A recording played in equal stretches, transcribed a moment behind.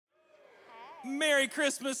Merry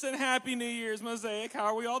Christmas and Happy New Year's, Mosaic. How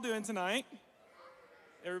are we all doing tonight?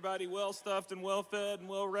 Everybody well-stuffed and well-fed and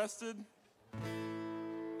well-rested?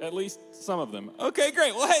 At least some of them. Okay,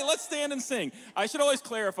 great. Well, hey, let's stand and sing. I should always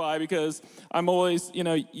clarify because I'm always,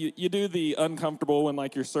 you do the uncomfortable when,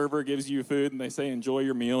 like, your server gives you food and they say, enjoy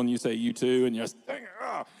your meal, and you say, you too, and you're just,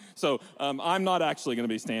 So I'm not actually going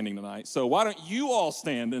to be standing tonight. So why don't you all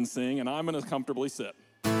stand and sing, and I'm going to comfortably sit.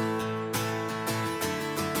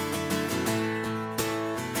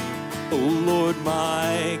 Oh, Lord,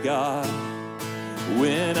 my God,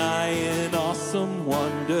 when I in awesome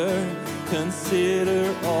wonder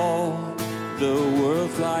consider all the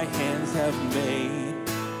worlds thy hands have made,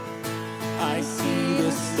 I see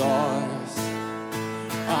the stars,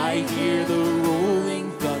 I hear the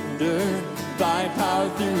rolling thunder, thy power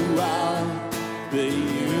throughout the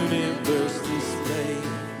universe displayed.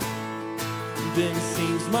 Then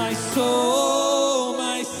sings my soul,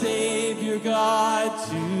 my Savior God,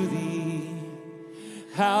 to thee.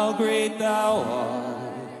 How great thou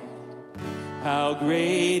art, how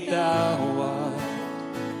great thou art.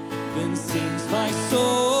 Then sings my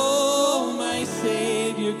soul, my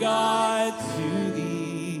Savior God, to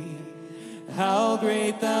thee. How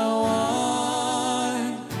great thou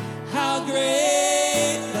art, how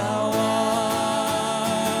great thou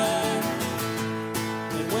art.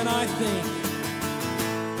 And when I think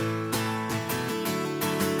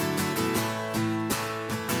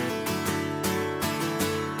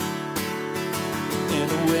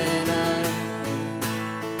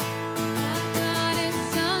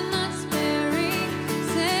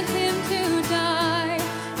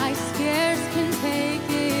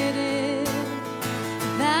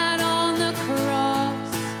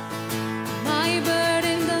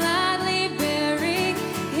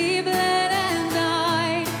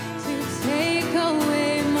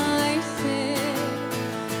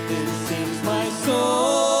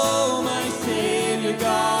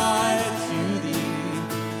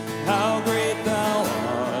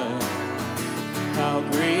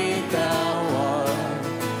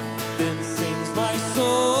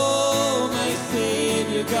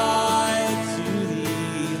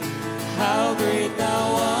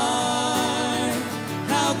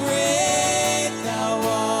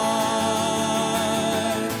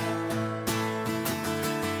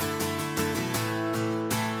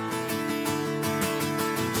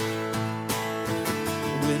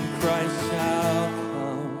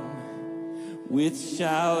with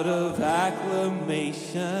shout of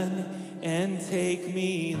acclamation and take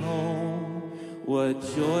me home, what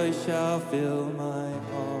joy shall fill my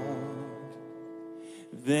heart.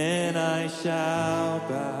 Then I shall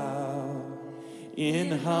bow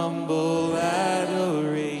in humble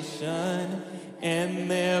adoration and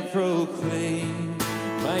there proclaim,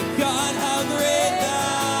 my God, how great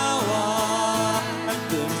thou art.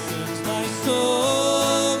 Then sings my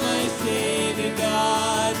soul, my Savior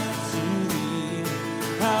God,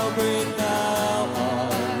 how great thou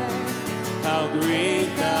art, how great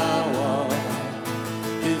thou art.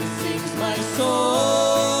 Then sings my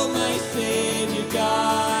soul, my Savior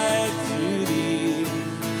God, to thee.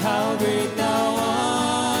 How great thou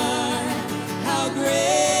art, how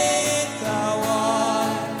great thou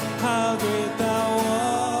art, how great thou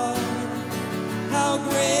art, how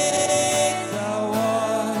great thou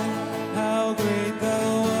art, how great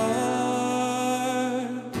thou art.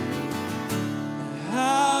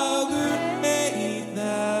 How great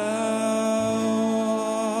thou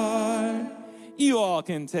art. You all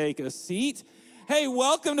can take a seat. Hey,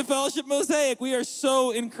 welcome to Fellowship Mosaic. We are so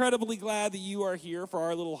incredibly glad that you are here for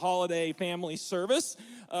our little holiday family service.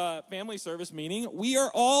 Family service meaning we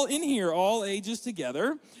are all in here, all ages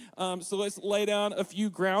together. So let's lay down a few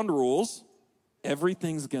ground rules.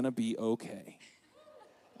 Everything's going to be okay.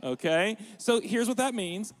 Okay? So here's what that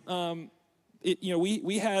means.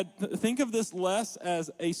 We think of this less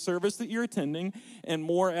as a service that you're attending and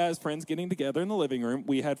more as friends getting together in the living room.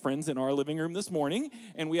 We had friends in our living room this morning,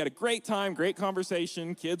 and we had a great time, great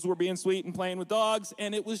conversation. Kids were being sweet and playing with dogs,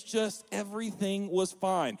 and it was just, everything was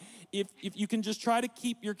fine. If you can just try to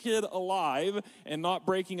keep your kid alive and not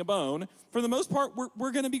breaking a bone, for the most part,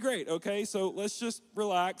 we're going to be great, okay? So let's just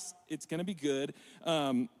relax. It's going to be good.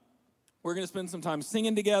 We're going to spend some time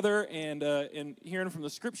singing together and hearing from the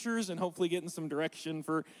scriptures and hopefully getting some direction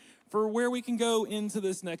for where we can go into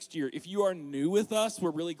this next year. If you are new with us,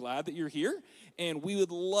 we're really glad that you're here, and we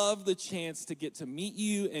would love the chance to get to meet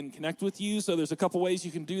you and connect with you. So there's a couple ways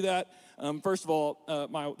you can do that. First of all,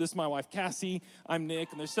 this is my wife, Cassie. I'm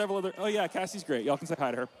Nick, and there's several other. Oh, yeah, Cassie's great. Y'all can say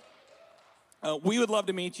hi to her. We would love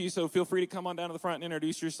to meet you, so feel free to come on down to the front and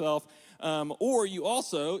introduce yourself. Or you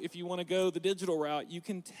also, if you want to go the digital route, you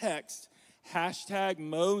can text Hashtag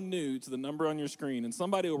 #MoNew to the number on your screen, and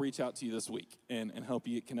somebody will reach out to you this week and help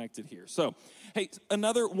you get connected here. So, hey,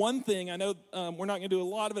 one thing, I know we're not going to do a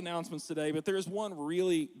lot of announcements today, but there's one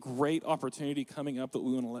really great opportunity coming up that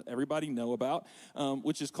we want to let everybody know about,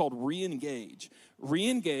 which is called Reengage.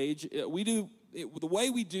 Reengage, the way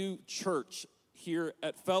we do church here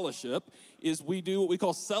at Fellowship is we do what we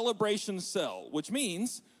call Celebration Cell, which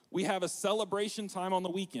means we have a celebration time on the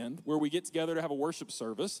weekend where we get together to have a worship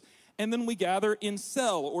service, and then we gather in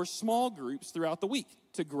cell or small groups throughout the week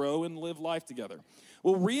to grow and live life together.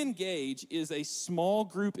 Well, Reengage is a small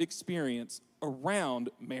group experience around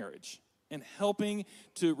marriage and helping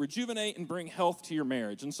to rejuvenate and bring health to your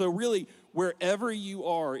marriage. And so really, wherever you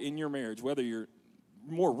are in your marriage, whether you're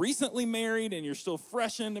more recently married and you're still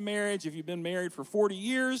fresh into marriage, if you've been married for 40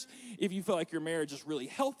 years, if you feel like your marriage is really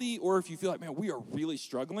healthy, or if you feel like, man, we are really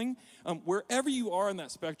struggling, wherever you are in that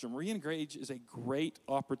spectrum, Reengage is a great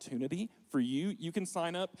opportunity for you. You can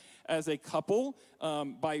sign up as a couple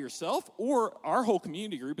by yourself, or our whole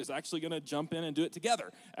community group is actually going to jump in and do it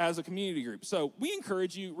together as a community group. So we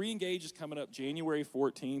encourage you. Reengage is coming up January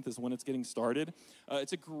 14th is when it's getting started.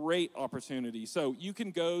 It's a great opportunity. So you can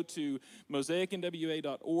go to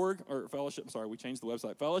mosaicnwa.org, or Fellowship, we changed the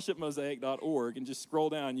website, fellowshipmosaic.org, and just scroll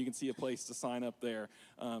down. You can see a place to sign up there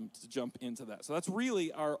to jump into that. So that's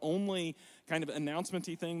really our only kind of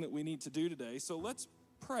announcement-y thing that we need to do today. So let's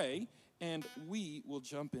pray, and we will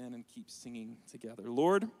jump in and keep singing together.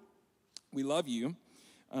 Lord, we love you,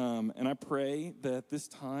 and I pray that this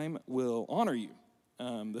time will honor you,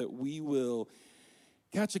 that we will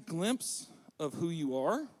catch a glimpse of who you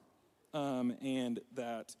are, and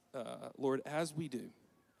that, Lord, as we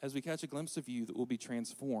catch a glimpse of you, that we'll be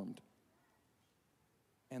transformed,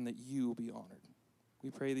 and that you will be honored.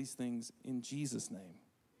 We pray these things in Jesus' name.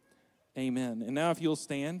 Amen. And now if you'll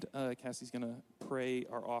stand, Cassie's going to pray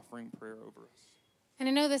our offering prayer over us. And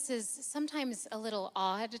I know this is sometimes a little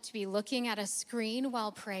odd to be looking at a screen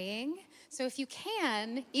while praying. So if you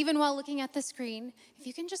can, even while looking at the screen, if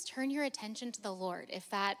you can just turn your attention to the Lord. If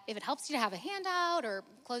it helps you to have a handout or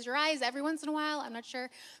close your eyes every once in a while, I'm not sure.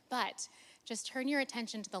 But just turn your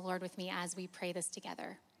attention to the Lord with me as we pray this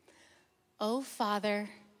together. Oh, Father,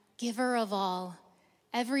 giver of all,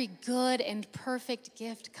 every good and perfect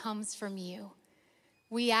gift comes from you.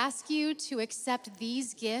 We ask you to accept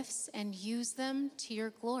these gifts and use them to your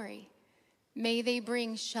glory. May they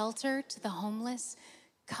bring shelter to the homeless,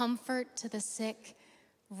 comfort to the sick,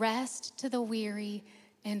 rest to the weary,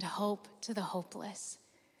 and hope to the hopeless.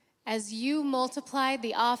 As you multiplied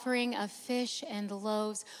the offering of fish and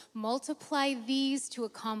loaves, multiply these to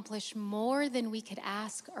accomplish more than we could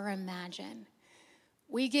ask or imagine.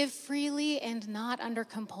 We give freely and not under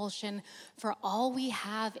compulsion, for all we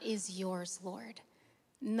have is yours, Lord.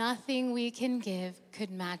 Nothing we can give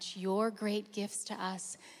could match your great gifts to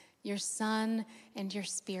us, your Son and your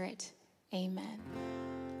Spirit. Amen.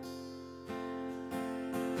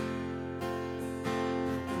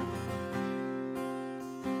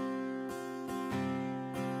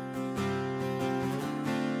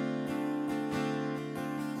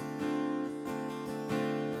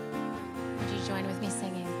 Would you join with me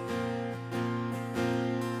singing?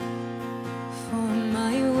 For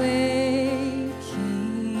my waking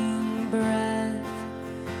breath,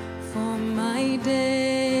 for my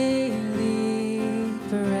daily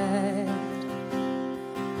bread,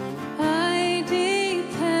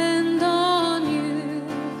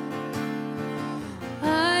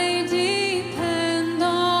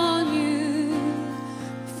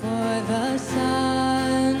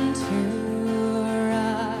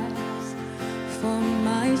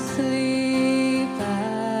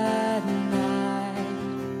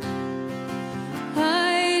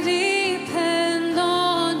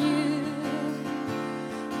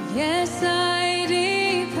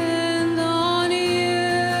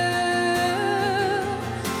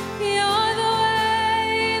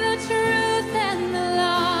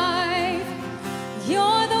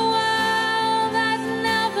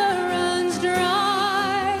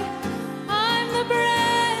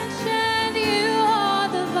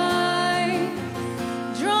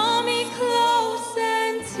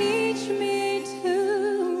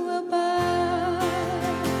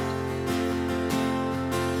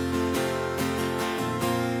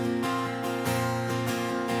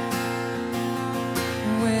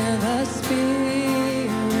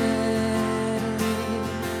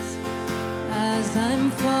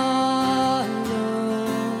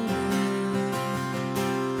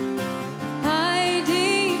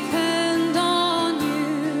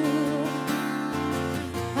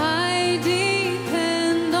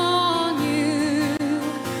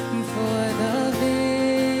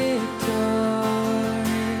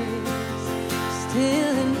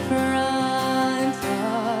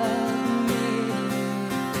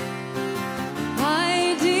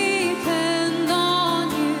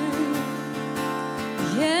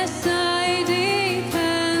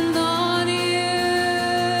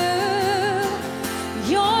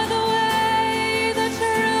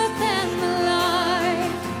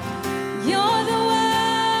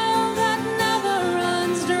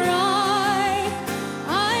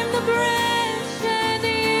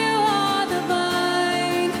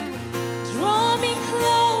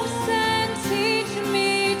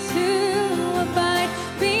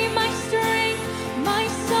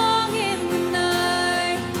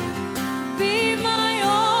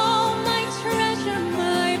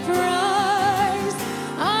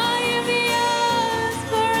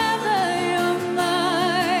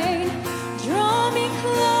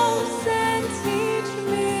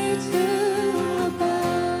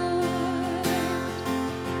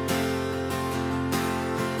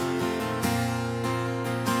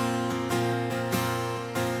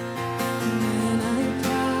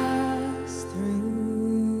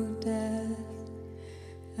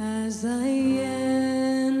 As I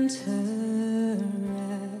enter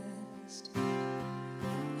rest,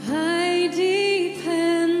 I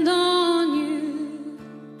depend on you.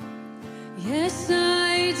 Yes,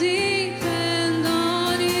 I depend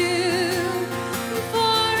on you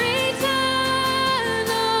for eternal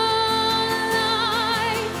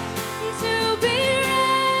life, to be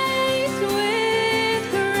raised with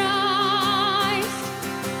Christ.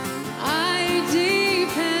 I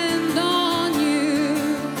depend on you.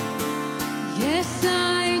 Yes,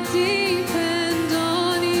 I depend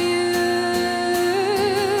on you.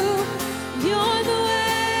 You're the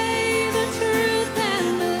way, the truth,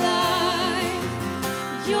 and the life.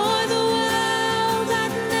 You're the well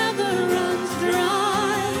that never runs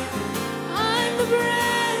dry. I'm the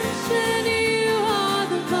branch and you are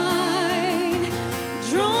the vine.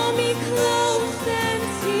 Draw me close and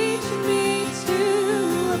teach me to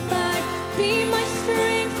abide. Be my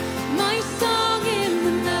strength, my song in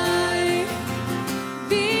the night.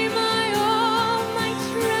 Be my all, my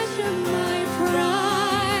treasure, my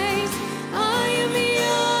prize. I am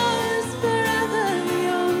yours forever,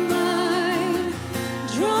 you're mine.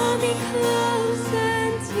 Draw me close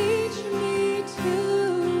and teach me to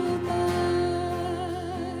abide.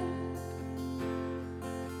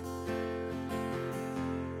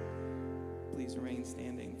 Please remain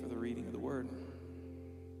standing for the reading of the word.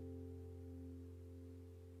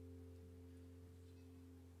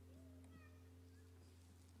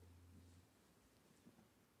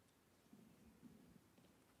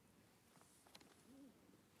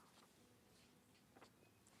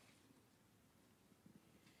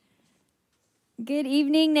 Good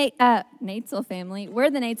evening, Natesville family. We're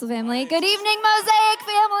the Natesville family. Good evening, Mosaic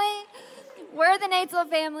family. We're the Natesville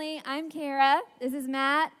family. I'm Kara. This is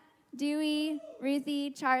Matt, Dewey, Ruthie,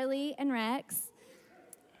 Charlie, and Rex.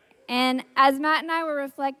 And as Matt and I were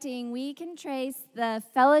reflecting, we can trace the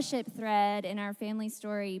fellowship thread in our family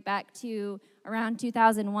story back to around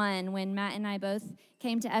 2001 when Matt and I both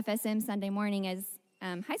came to FSM Sunday morning as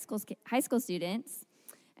high school students.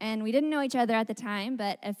 And we didn't know each other at the time,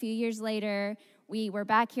 but a few years later, we were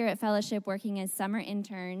back here at Fellowship working as summer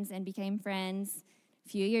interns and became friends. A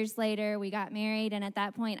few years later, we got married, and at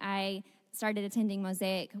that point, I started attending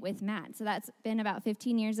Mosaic with Matt. So that's been about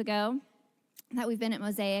 15 years ago that we've been at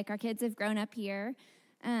Mosaic. Our kids have grown up here,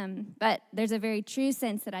 but there's a very true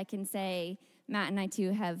sense that I can say Matt and I,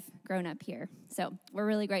 too, have grown up here. So we're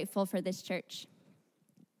really grateful for this church.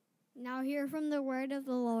 Now hear from the word of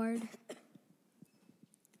the Lord.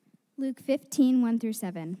 Luke 15,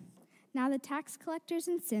 1-7. Now the tax collectors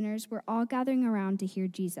and sinners were all gathering around to hear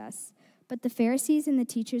Jesus. But the Pharisees and the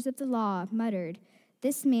teachers of the law muttered,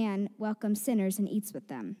 "This man welcomes sinners and eats with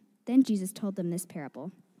them." Then Jesus told them this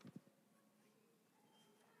parable.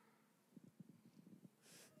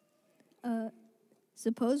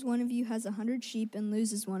 Suppose one of you has 100 sheep and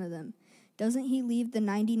loses one of them. Doesn't he leave the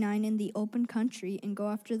 99 in the open country and go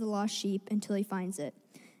after the lost sheep until he finds it?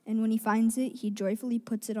 And when he finds it, he joyfully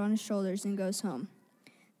puts it on his shoulders and goes home.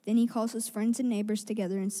 Then he calls his friends and neighbors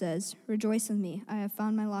together and says, "Rejoice with me, I have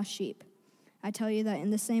found my lost sheep." I tell you that in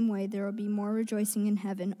the same way there will be more rejoicing in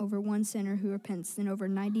heaven over one sinner who repents than over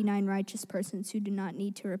 99 righteous persons who do not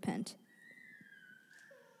need to repent.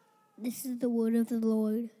 This is the word of the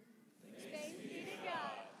Lord.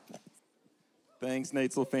 Thanks,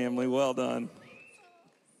 Natesville family. Well done.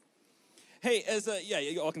 Hey,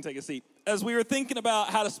 you all can take a seat. As we were thinking about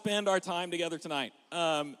how to spend our time together tonight,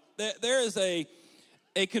 there is a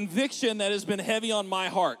conviction that has been heavy on my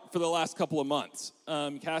heart for the last couple of months.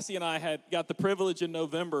 Cassie and I had got the privilege in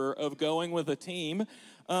November of going with a team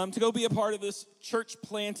to go be a part of this church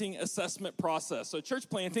planting assessment process. So church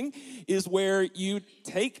planting is where you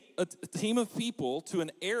take a team of people to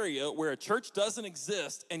an area where a church doesn't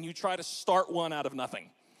exist and you try to start one out of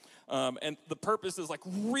nothing. And the purpose is like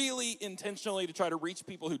really intentionally to try to reach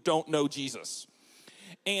people who don't know Jesus.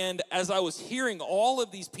 And as I was hearing all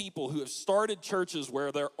of these people who have started churches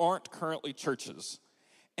where there aren't currently churches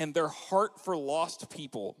and their heart for lost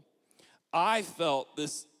people, I felt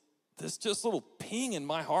this just little ping in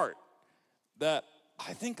my heart that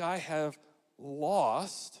I think I have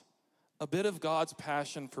lost a bit of God's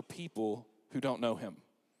passion for people who don't know him.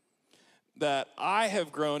 That I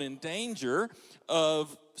have grown in danger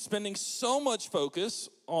of spending so much focus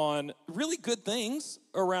on really good things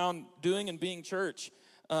around doing and being church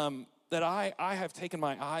that I have taken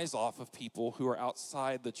my eyes off of people who are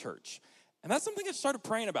outside the church. And that's something I started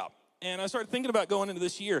praying about. And I started thinking about going into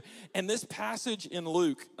this year. And this passage in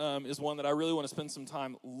Luke is one that I really want to spend some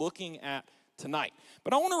time looking at tonight.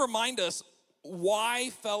 But I want to remind us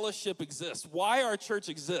why fellowship exists, why our church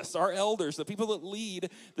exists. Our elders, the people that lead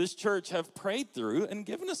this church, have prayed through and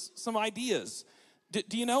given us some ideas.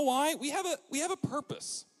 Do you know why? We have a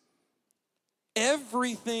purpose.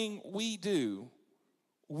 Everything we do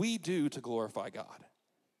to glorify God.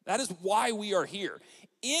 That is why we are here.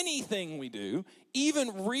 Anything we do,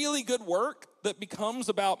 even really good work that becomes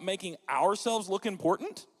about making ourselves look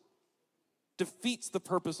important, defeats the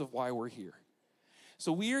purpose of why we're here.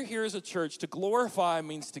 So we are here as a church. To glorify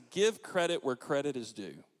means to give credit where credit is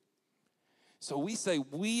due. So we say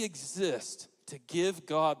we exist to give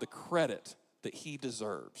God the credit that he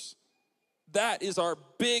deserves. That is our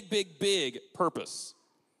big, big, big purpose.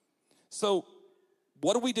 So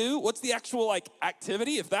what do we do? What's the actual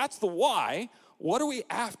activity? If that's the why, what are we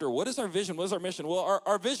after? What is our vision? What is our mission? Well,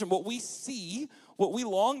 our vision, what we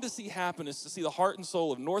long to see happen is to see the heart and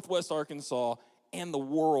soul of Northwest Arkansas and the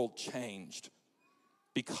world changed.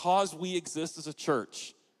 Because we exist as a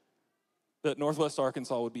church, that Northwest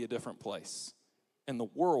Arkansas would be a different place and the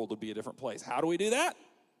world would be a different place. How do we do that?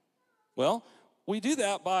 Well, we do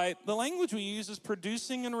that by the language we use is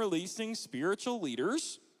producing and releasing spiritual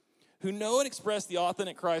leaders who know and express the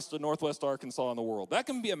authentic Christ of Northwest Arkansas and the world. That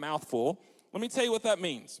can be a mouthful. Let me tell you what that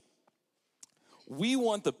means. We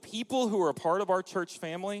want the people who are a part of our church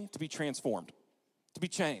family to be transformed, to be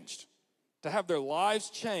changed, to have their lives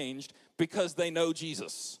changed because they know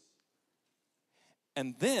Jesus.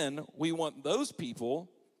 And then we want those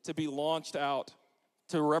people to be launched out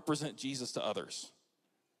to represent Jesus to others,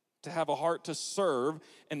 to have a heart to serve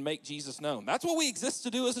and make Jesus known. That's what we exist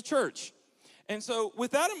to do as a church. And so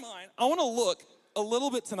with that in mind, I want to look a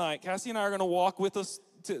little bit tonight. Cassie and I are going to walk with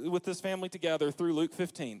this family together through Luke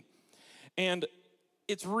 15. And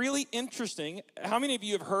it's really interesting. How many of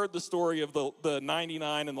you have heard the story of the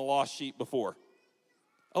 99 and the lost sheep before?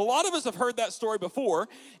 A lot of us have heard that story before,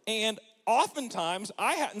 and oftentimes,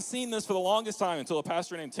 I hadn't seen this for the longest time until a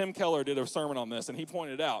pastor named Tim Keller did a sermon on this, and he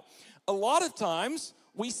pointed out. A lot of times,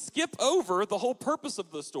 we skip over the whole purpose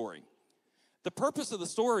of the story. The purpose of the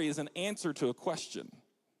story is an answer to a question.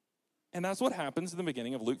 And that's what happens in the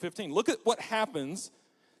beginning of Luke 15. Look at what happens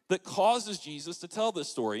that causes Jesus to tell this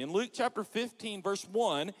story. In Luke chapter 15, verse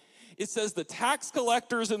 1, it says the tax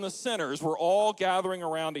collectors and the sinners were all gathering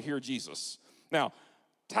around to hear Jesus. Now,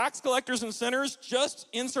 tax collectors and sinners, just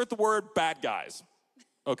insert the word bad guys,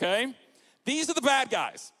 okay? These are the bad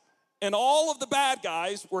guys. And all of the bad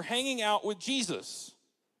guys were hanging out with Jesus.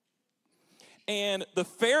 And the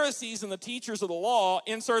Pharisees and the teachers of the law,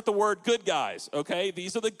 insert the word good guys, okay?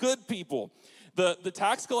 These are the good people. The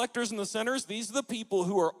tax collectors and the sinners, these are the people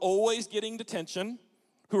who are always getting detention,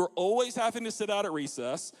 who are always having to sit out at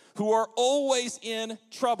recess, who are always in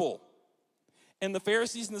trouble. And the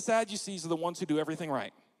Pharisees and the Sadducees are the ones who do everything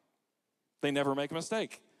right. They never make a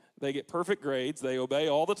mistake. They get perfect grades. They obey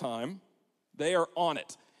all the time. They are on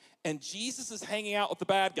it. And Jesus is hanging out with the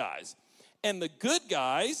bad guys. And the good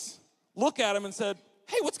guys look at him and said,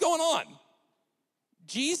 hey, what's going on?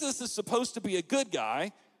 Jesus is supposed to be a good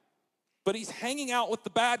guy, but he's hanging out with the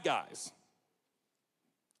bad guys.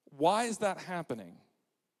 Why is that happening?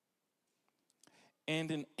 And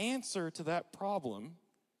in answer to that problem,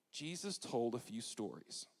 Jesus told a few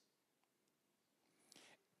stories.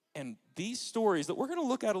 And these stories that we're going to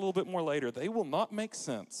look at a little bit more later, they will not make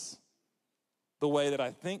sense the way that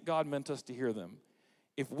I think God meant us to hear them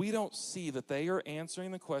if we don't see that they are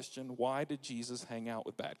answering the question, why did Jesus hang out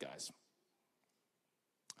with bad guys?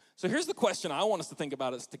 So here's the question I want us to think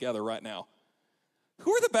about us together right now.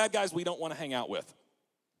 Who are the bad guys we don't want to hang out with?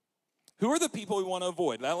 Who are the people we want to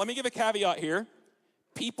avoid? Now, let me give a caveat here.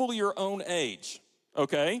 People your own age.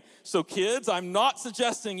 Okay, so kids, I'm not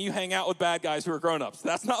suggesting you hang out with bad guys who are grown-ups.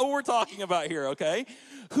 That's not what we're talking about here, okay?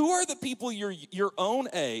 Who are the people your own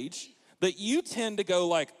age that you tend to go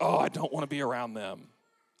like, oh, I don't want to be around them.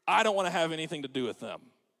 I don't want to have anything to do with them.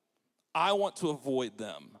 I want to avoid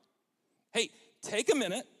them. Hey, take a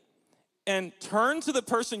minute and turn to the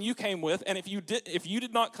person you came with, and if you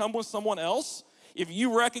did not come with someone else, if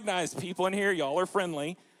you recognize people in here, y'all are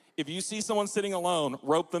friendly. If you see someone sitting alone,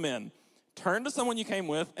 rope them in. Turn to someone you came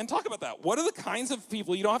with and talk about that. What are the kinds of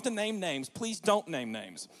people, you don't have to name names, please don't name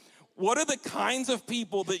names. What are the kinds of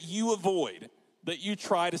people that you avoid, that you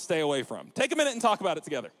try to stay away from? Take a minute and talk about it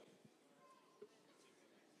together.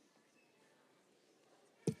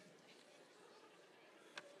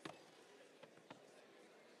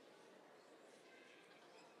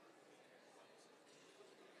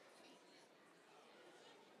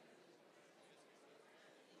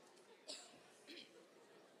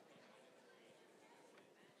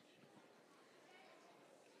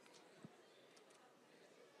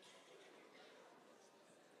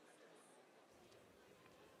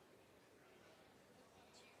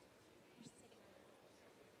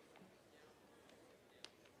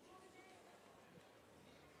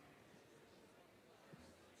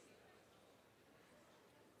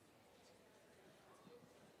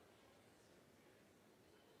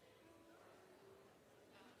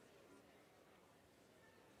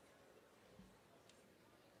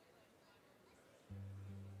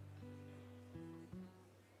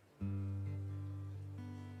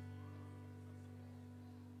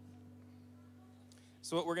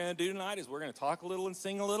 So what we're going to do tonight is we're going to talk a little and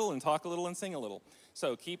sing a little and talk a little and sing a little.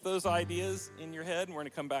 So keep those ideas in your head, and we're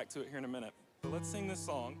going to come back to it here in a minute. But let's sing this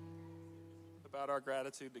song about our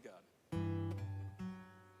gratitude to God.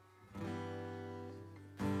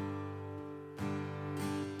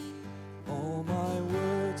 All my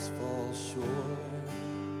words fall short.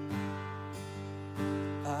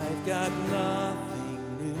 I've got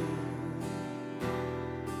nothing new.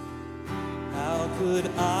 How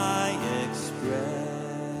could I express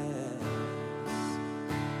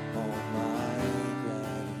all my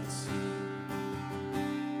gratitude?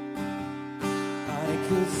 I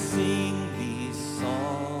could sing these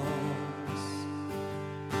songs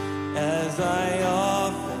as I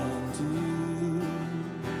often do,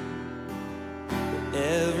 but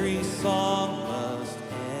every song must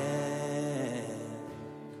end,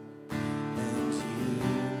 and you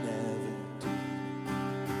never do.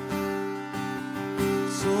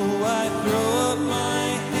 So I throw up my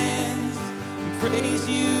hands and praise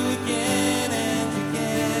you again and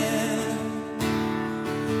again,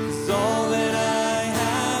 'cause all that I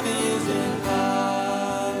have is in hallelujah,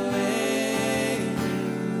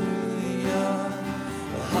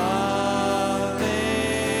 hallelujah.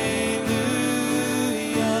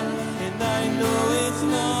 And I know it's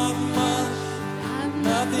not much,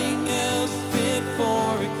 nothing else fit for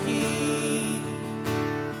a king,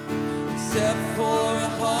 except for a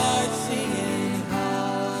heart singing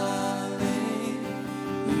hallelujah,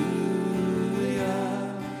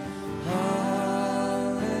 hallelujah.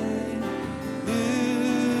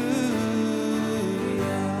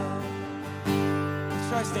 Let's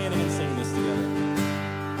try standing and singing this together.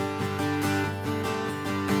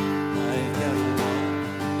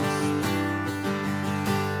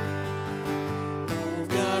 I've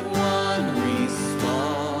got one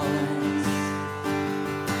response.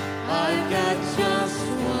 I've got just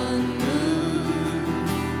one move.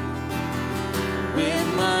 With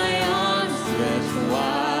my arms stretched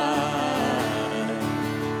wide,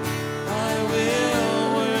 I will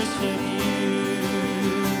worship you.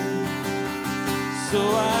 So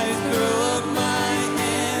I throw up my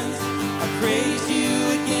hands, I praise you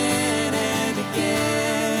again and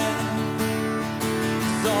again.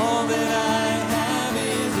 'Cause all that I have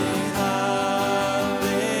is in hallelujah,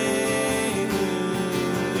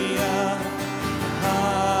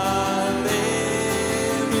 hallelujah.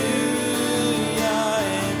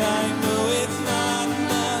 And I know it's not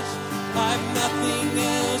much, I've nothing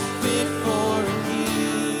else fit for a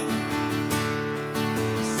king,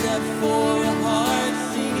 except for a heart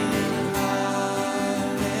singing hallelujah,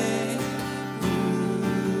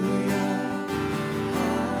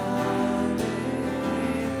 hallelujah.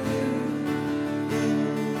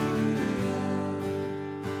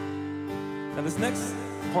 Now this next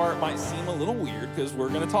part might seem a little weird because we're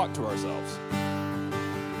going to talk to ourselves.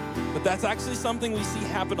 But that's actually something we see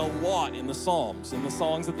happen a lot in the Psalms, in the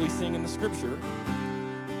songs that we sing in the scripture,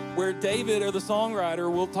 where David or the songwriter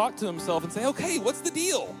will talk to himself and say, okay, what's the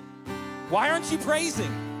deal? Why aren't you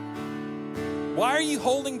praising? Why are you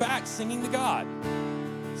holding back singing to God?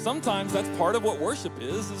 Sometimes that's part of what worship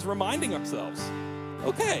is reminding ourselves,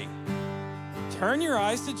 okay, turn your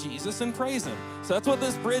eyes to Jesus and praise him. So that's what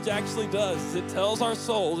this bridge actually does, is it tells our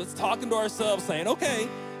souls, it's talking to ourselves saying, okay,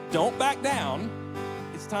 don't back down.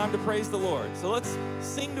 It's time to praise the Lord. So let's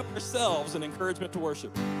sing to ourselves an encouragement to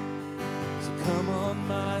worship. So come on,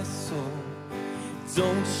 my soul,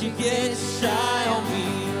 don't you get shy on me,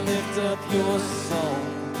 lift up your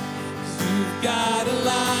song, 'cause you've got a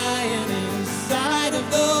lion inside of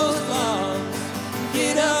those lungs.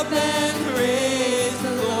 Get up and praise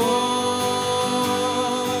the Lord.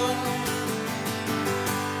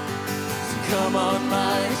 So come on,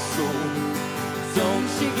 my soul, don't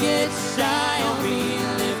you get shy on me,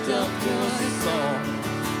 lift up your song,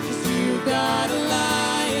 'cause you've got a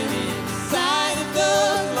lion inside of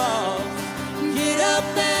those lungs. Get up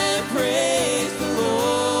and praise the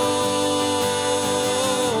Lord.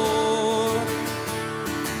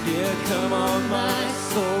 Yeah, come on, my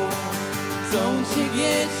soul, don't you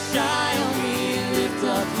get shy on me, lift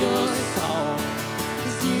up your song,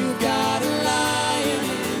 'cause you've got a lion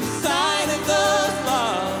inside of those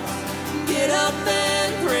lungs. Get up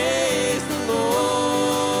and praise the Lord.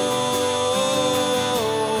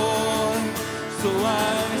 So I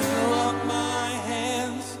throw up my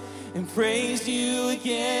hands and praise you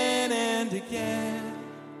again and again,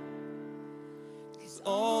 'cause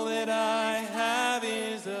all that I have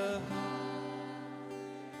is a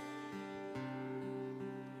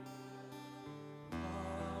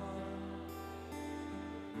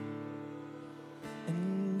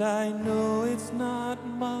and I know it's not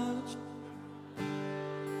much,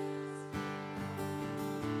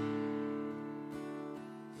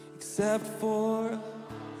 except for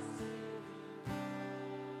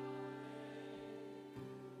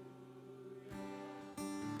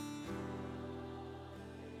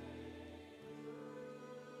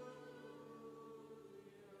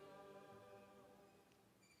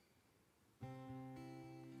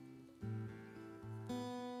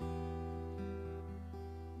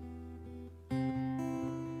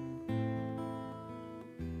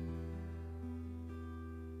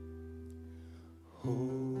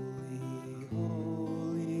holy,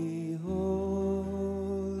 holy, holy,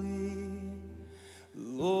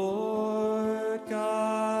 Lord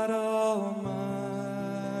God Almighty.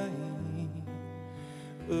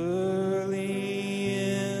 Early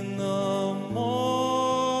in the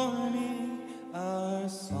morning, our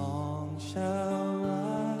song shall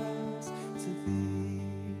rise to thee.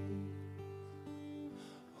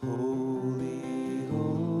 Holy,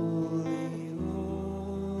 holy,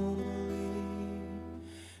 holy,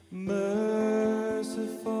 merciful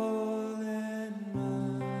and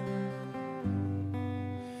mighty,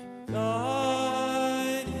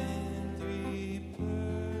 God in three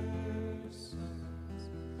persons,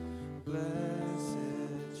 blessed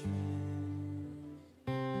Trinity.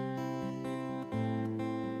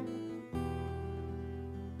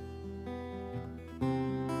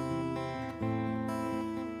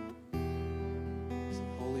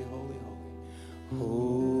 Holy, holy, holy.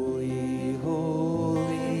 Holy,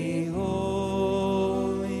 holy,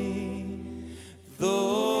 holy.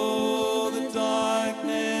 Though the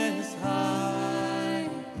darkness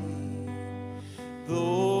hide,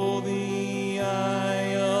 though the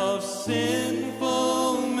eye of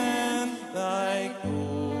sinful man thy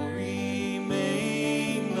glory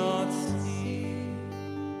may not see,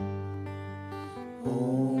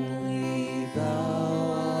 only thou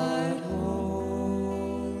art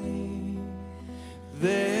holy.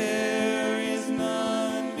 There is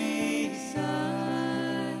none beside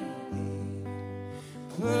thee,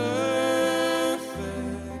 perfect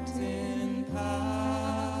in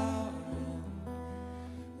power,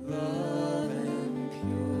 love and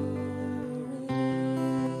purity.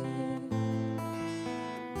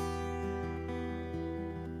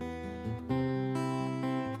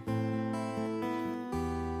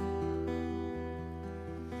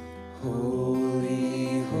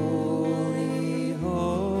 Holy, holy,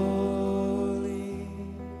 holy,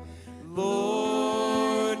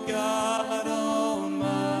 Lord God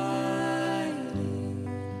Almighty.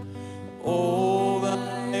 All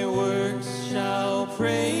thy works shall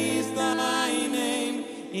praise thy name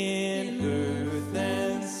in earth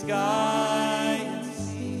and sky and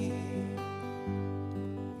sea.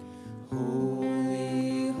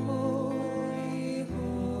 Holy, holy,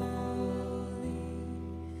 holy,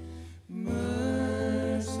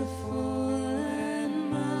 merciful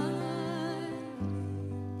and mighty,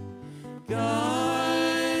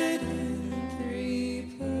 God in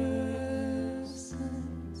three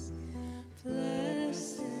persons,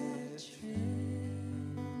 blessed Trinity.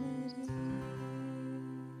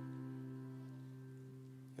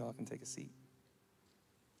 Y'all can take a seat.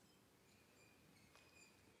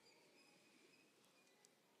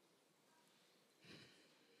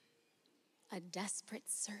 A desperate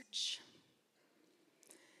search.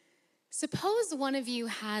 Suppose one of you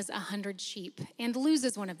has 100 sheep and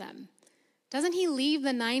loses one of them. Doesn't he leave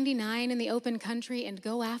the 99 in the open country and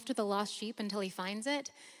go after the lost sheep until he finds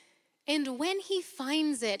it? And when he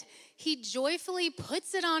finds it, he joyfully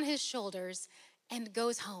puts it on his shoulders and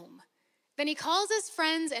goes home. Then he calls his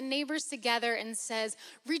friends and neighbors together and says,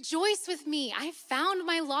 "Rejoice with me, I found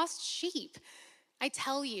my lost sheep." I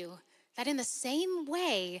tell you that in the same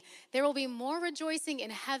way, there will be more rejoicing in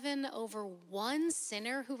heaven over one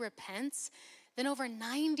sinner who repents than over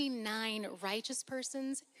 99 righteous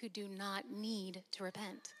persons who do not need to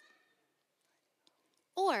repent.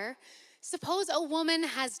 Or suppose a woman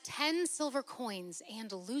has 10 silver coins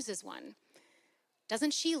and loses one.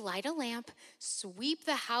 Doesn't she light a lamp, sweep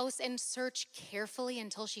the house, and search carefully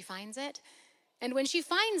until she finds it? And when she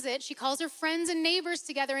finds it, she calls her friends and neighbors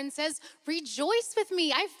together and says, "Rejoice with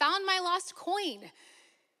me, I found my lost coin."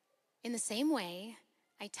 In the same way,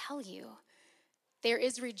 I tell you, there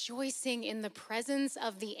is rejoicing in the presence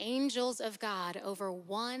of the angels of God over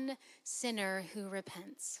one sinner who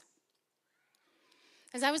repents.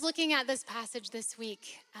 As I was looking at this passage this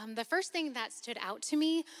week, the first thing that stood out to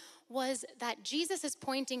me was that Jesus is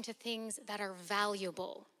pointing to things that are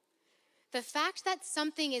valuable. The fact that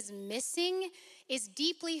something is missing is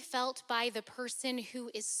deeply felt by the person who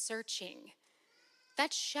is searching.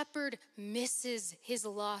 That shepherd misses his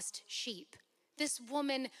lost sheep. This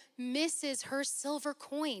woman misses her silver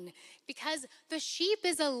coin because the sheep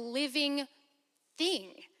is a living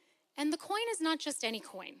thing. And the coin is not just any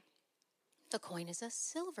coin. The coin is a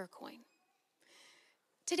silver coin.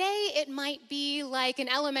 Today, it might be like an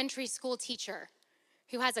elementary school teacher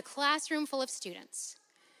who has a classroom full of students.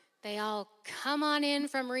 They all come on in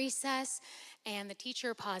from recess, and the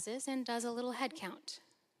teacher pauses and does a little head count.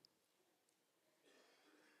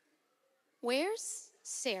 Where's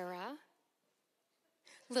Sarah?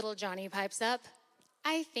 Little Johnny pipes up.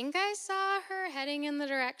 I think I saw her heading in the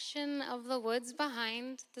direction of the woods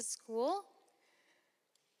behind the school.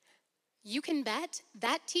 You can bet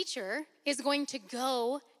that teacher is going to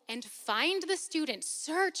go and find the student,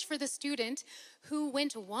 search for the student who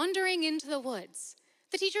went wandering into the woods.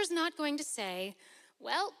 The teacher's not going to say,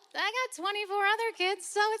 well, I got 24 other kids,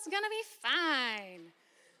 so it's gonna be fine.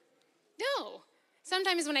 No.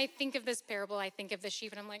 Sometimes when I think of this parable, I think of the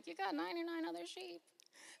sheep and I'm like, you got 99 other sheep.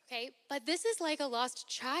 Okay, but this is like a lost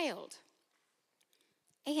child.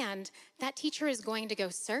 And that teacher is going to go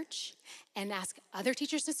search and ask other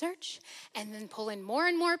teachers to search and then pull in more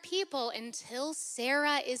and more people until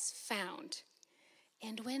Sarah is found.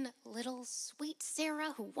 And when little sweet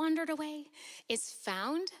Sarah, who wandered away, is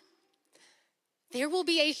found, there will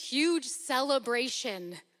be a huge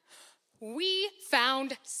celebration. We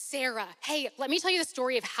found Sarah. Hey, let me tell you the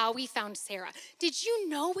story of how we found Sarah. Did you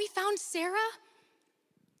know we found Sarah?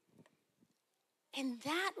 And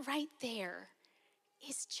that right there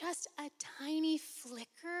is just a tiny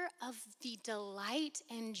flicker of the delight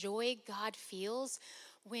and joy God feels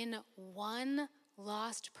when one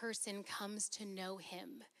lost person comes to know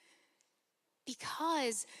him.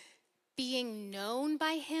 Because being known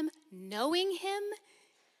by him, knowing him,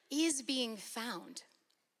 is being found.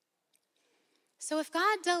 So if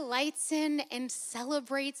God delights in and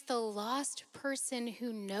celebrates the lost person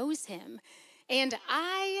who knows him, and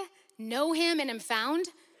I know him and am found,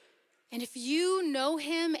 and if you know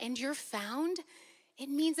him and you're found, it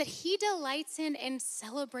means that he delights in and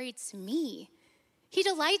celebrates me. He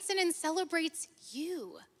delights in and celebrates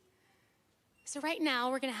you. So right now,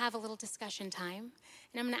 we're gonna have a little discussion time,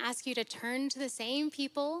 and I'm gonna ask you to turn to the same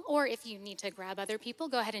people, or if you need to grab other people,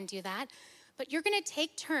 go ahead and do that. But you're gonna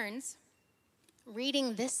take turns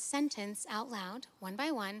reading this sentence out loud, one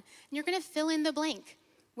by one, and you're gonna fill in the blank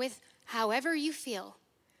with however you feel.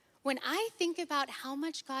 When I think about how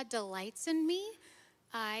much God delights in me,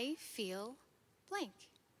 I feel blank.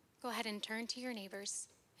 Go ahead and turn to your neighbors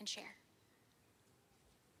and share.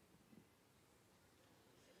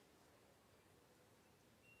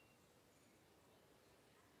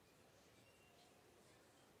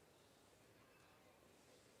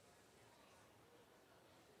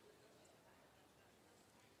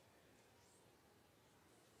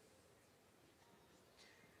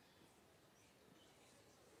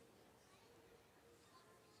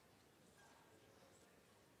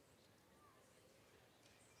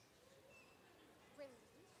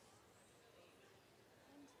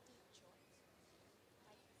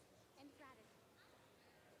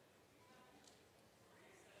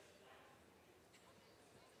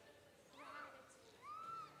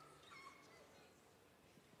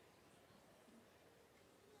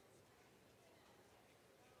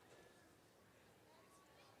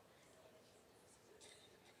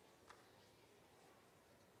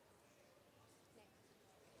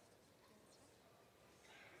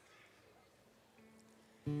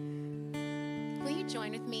 Will you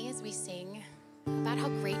join with me as we sing about how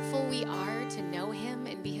grateful we are to know him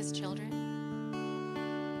and be his children?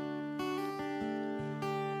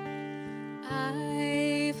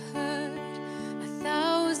 I've heard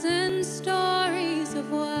 1,000 stories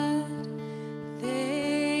of what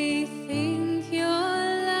they think you're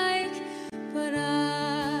like, but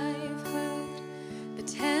I've heard the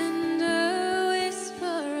tender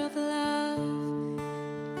whisper of love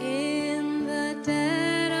in the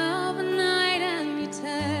dead of night, and you tell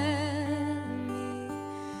me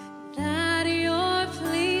that you're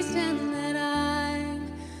pleased and that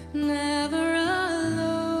I'm never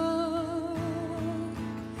alone.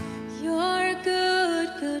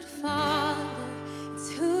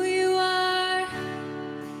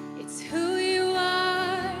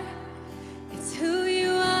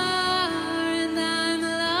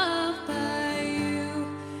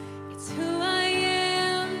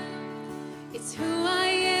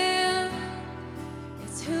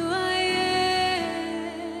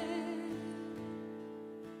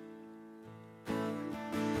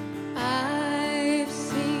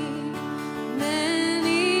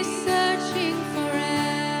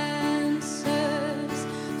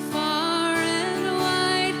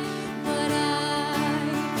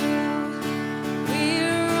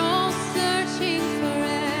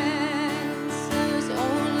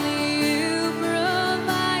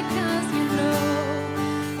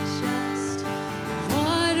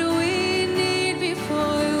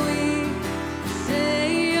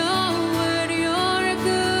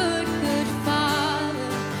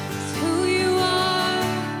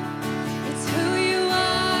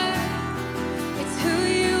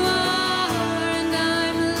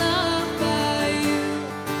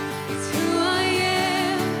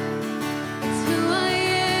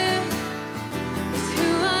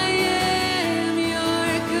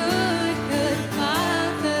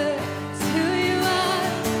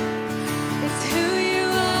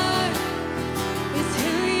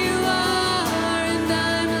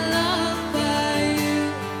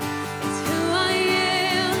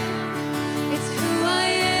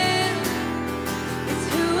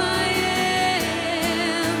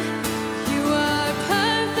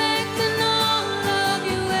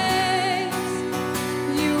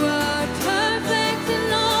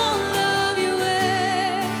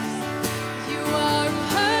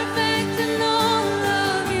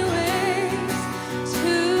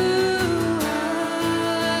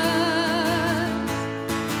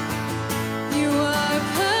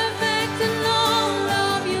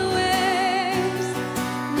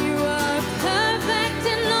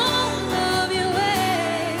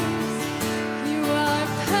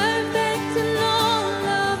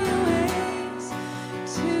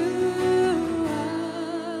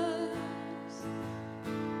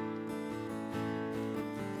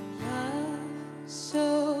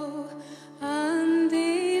 so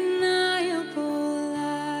undeniable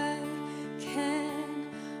I can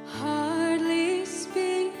hardly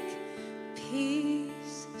speak.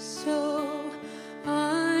 Peace so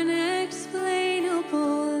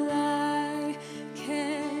unexplainable I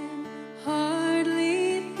can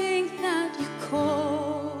hardly think that you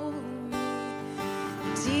call me.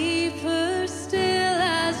 Deeper still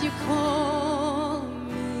as you call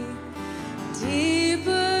me.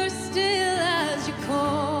 Deeper still as you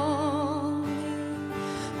call me.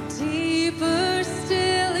 Deeper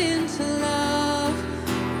still into love.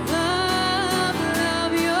 Love,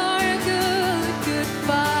 love, you're a good, good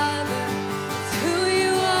Father. It's who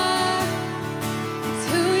you are. It's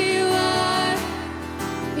who you are.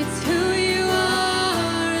 It's who you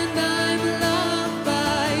are, and I'm loved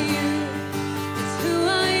by you. It's who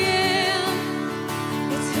I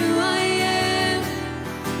am. It's who I am.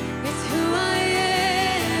 It's who I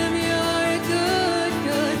am. You're a good,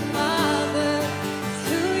 good Father. It's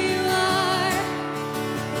who you are.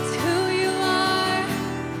 It's who you are.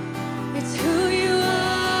 It's who you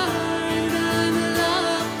are, and I'm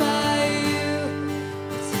loved by you.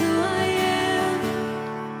 It's who I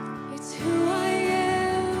am. It's who I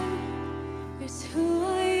am. It's who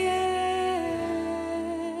I am.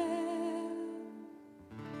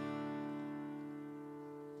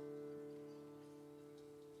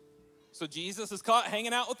 So Jesus is caught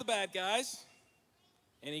hanging out with the bad guys,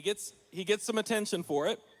 and he gets some attention for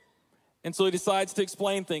it. And so he decides to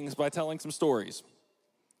explain things by telling some stories.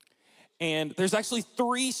 And there's actually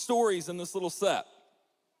 3 stories in this little set.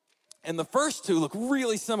 And the first 2 look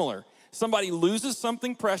really similar. Somebody loses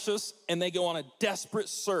something precious, and they go on a desperate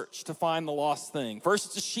search to find the lost thing. First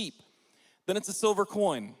it's a sheep, then it's a silver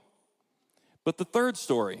coin. But the third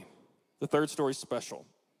story is special.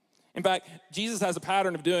 In fact, Jesus has a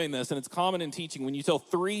pattern of doing this, and it's common in teaching. When you tell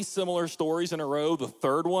 3 similar stories in a row, the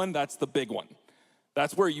third one, that's the big one.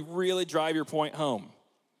 That's where you really drive your point home.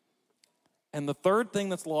 And the third thing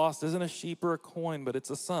that's lost isn't a sheep or a coin, but it's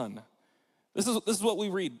a son. This is what we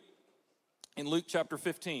read in Luke chapter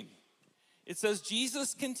 15. It says,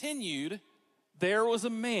 Jesus continued, there was a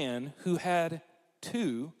man who had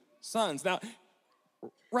 2 sons. Now,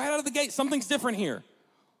 right out of the gate, something's different here.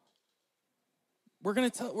 We're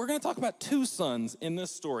going to talk about 2 sons in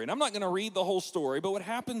this story. And I'm not going to read the whole story, but what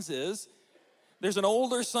happens is there's an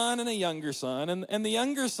older son and a younger son. And the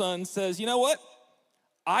younger son says, you know what?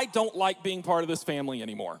 I don't like being part of this family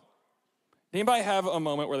anymore. Anybody have a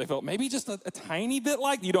moment where they felt maybe just a tiny bit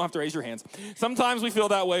like? You don't have to raise your hands. Sometimes we feel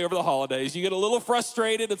that way over the holidays. You get a little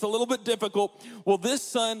frustrated. It's a little bit difficult. Well, this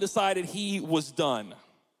son decided he was done.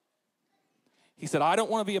 He said, I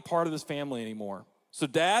don't want to be a part of this family anymore. So,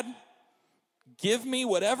 Dad, give me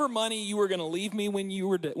whatever money you were going to leave me when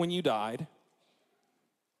you died,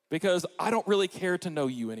 because I don't really care to know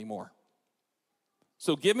you anymore.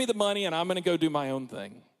 So give me the money, and I'm going to go do my own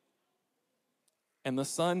thing. And the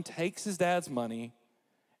son takes his dad's money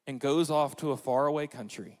and goes off to a faraway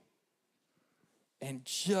country and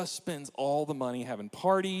just spends all the money having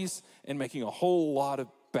parties and making a whole lot of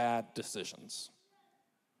bad decisions.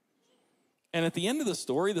 And at the end of the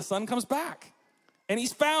story, the son comes back. And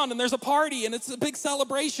he's found, and there's a party, and it's a big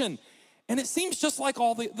celebration. And it seems just like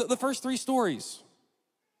all the first 3 stories.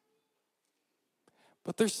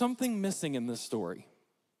 But there's something missing in this story.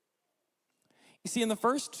 You see, in the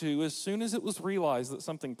first 2, as soon as it was realized that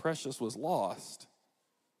something precious was lost,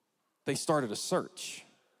 they started a search.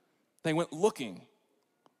 They went looking.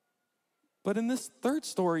 But in this third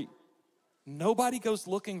story, nobody goes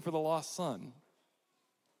looking for the lost son.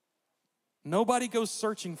 Nobody goes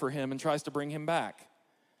searching for him and tries to bring him back.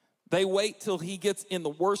 They wait till he gets in the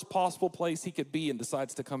worst possible place he could be and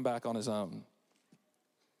decides to come back on his own.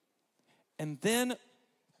 And then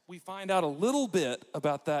we find out a little bit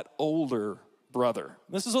about that older brother.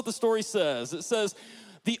 This is what the story says. It says,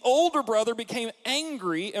 the older brother became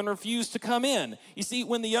angry and refused to come in. You see,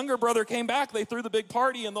 when the younger brother came back, they threw the big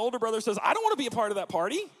party, and the older brother says, I don't want to be a part of that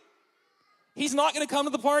party. He's not going to come to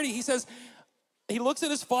the party. He says, he looks at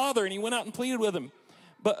his father, and he went out and pleaded with him.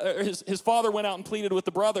 But his father went out and pleaded with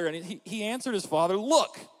the brother, and he answered his father,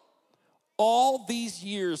 look, all these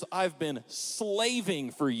years I've been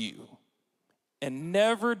slaving for you and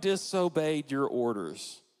never disobeyed your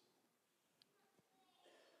orders.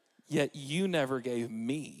 Yet you never gave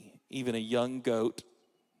me even a young goat,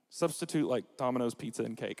 substitute like Domino's pizza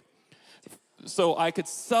and cake, so I could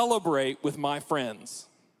celebrate with my friends.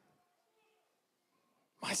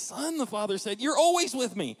 My son, the father said, you're always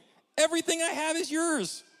with me. Everything I have is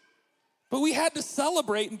yours. But we had to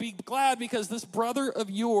celebrate and be glad because this brother of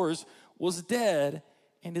yours was dead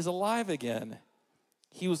and is alive again.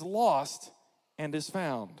 He was lost and is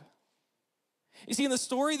found. You see, in the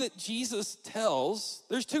story that Jesus tells,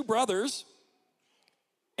 there's two brothers,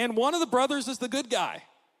 and one of the brothers is the good guy.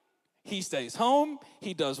 He stays home,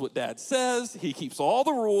 he does what dad says, he keeps all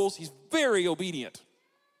the rules, he's very obedient.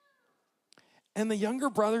 And the younger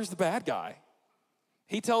brother's the bad guy.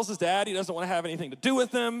 He tells his dad he doesn't want to have anything to do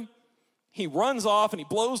with him. He runs off and he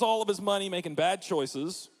blows all of his money making bad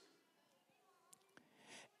choices.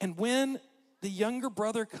 And when the younger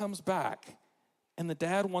brother comes back and the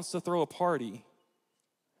dad wants to throw a party,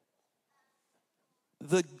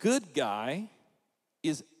 the good guy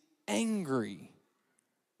is angry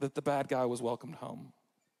that the bad guy was welcomed home.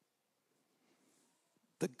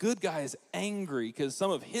 The good guy is angry because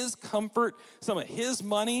some of his comfort, some of his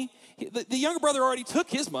money, the younger brother already took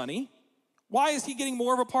his money. Why is he getting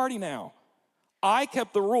more of a party now? I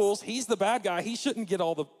kept the rules. He's the bad guy. He shouldn't get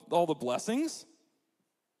all the blessings.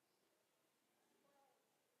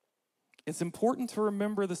 It's important to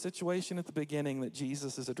remember the situation at the beginning that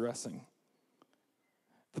Jesus is addressing.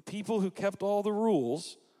 The people who kept all the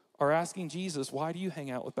rules are asking Jesus, why do you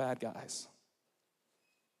hang out with bad guys?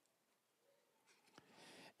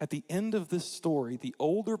 At the end of this story, the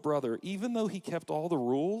older brother, even though he kept all the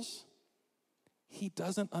rules, he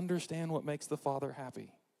doesn't understand what makes the father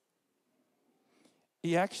happy.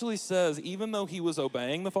 He actually says, even though he was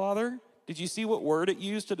obeying the father, did you see what word it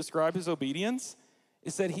used to describe his obedience?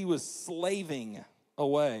 It said he was slaving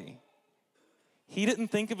away. He didn't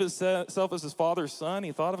think of himself as his father's son.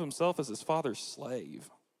 He thought of himself as his father's slave.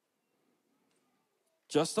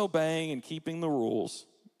 Just obeying and keeping the rules,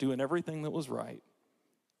 doing everything that was right,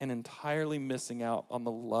 and entirely missing out on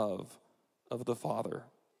the love of the Father.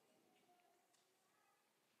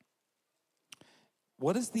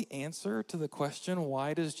 What is the answer to the question,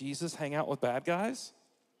 why does Jesus hang out with bad guys?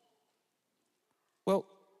 Well,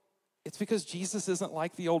 it's because Jesus isn't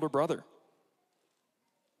like the older brother.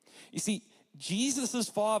 You see, Jesus'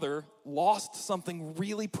 father lost something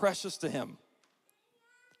really precious to him.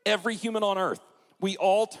 Every human on earth, we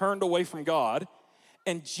all turned away from God,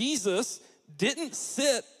 and Jesus didn't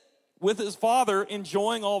sit with his father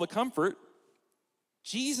enjoying all the comfort.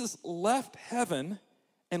 Jesus left heaven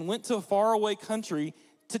and went to a faraway country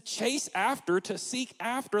to seek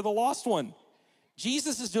after the lost one.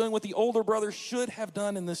 Jesus is doing what the older brother should have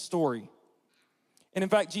done in this story. And in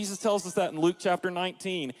fact, Jesus tells us that in Luke chapter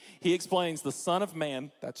 19. He explains the Son of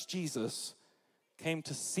Man, that's Jesus, came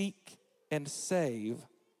to seek and save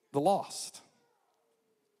the lost.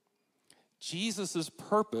 Jesus'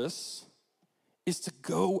 purpose is to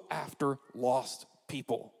go after lost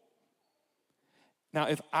people. Now,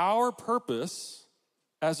 if our purpose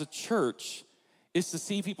as a church is to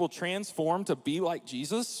see people transformed to be like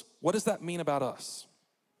Jesus, what does that mean about us?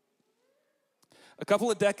 A couple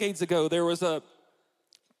of decades ago, there was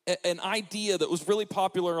an idea that was really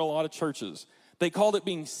popular in a lot of churches. They called it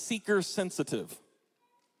being seeker sensitive.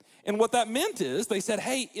 And what that meant is they said,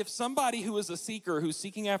 hey, if somebody who is a seeker, who's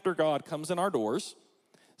seeking after God, comes in our doors,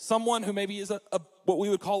 someone who maybe is what we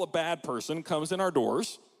would call a bad person comes in our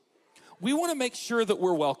doors, we want to make sure that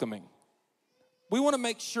we're welcoming. We want to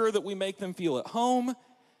make sure that we make them feel at home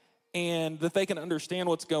and that they can understand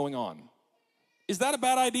what's going on. Is that a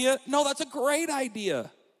bad idea? No, that's a great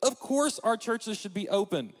idea. Of course, our churches should be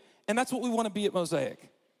open, and that's what we want to be at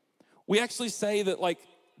Mosaic. We actually say that, like,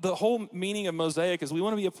 the whole meaning of Mosaic is we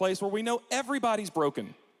want to be a place where we know everybody's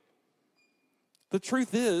broken. The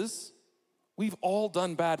truth is, we've all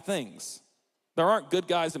done bad things. There aren't good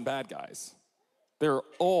guys and bad guys. They're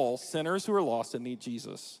all sinners who are lost and need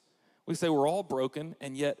Jesus. We say we're all broken,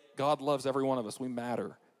 and yet God loves every one of us. We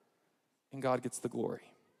matter, and God gets the glory.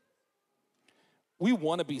 We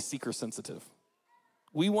want to be seeker sensitive.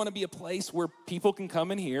 We want to be a place where people can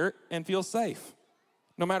come in here and feel safe,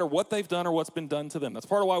 no matter what they've done or what's been done to them. That's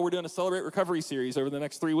part of why we're doing a Celebrate Recovery series over the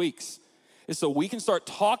next 3 weeks, is so we can start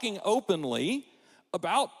talking openly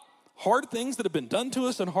about hard things that have been done to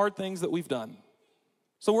us and hard things that we've done.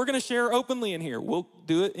 So we're going to share openly in here. We'll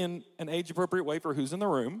do it in an age-appropriate way for who's in the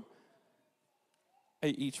room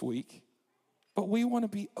each week. But we want to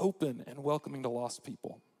be open and welcoming to lost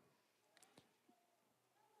people.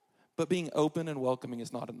 But being open and welcoming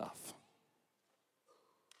is not enough.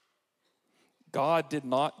 God did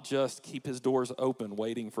not just keep his doors open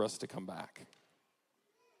waiting for us to come back.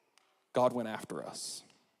 God went after us.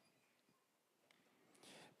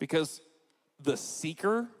 Because the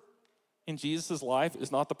seeker in Jesus' life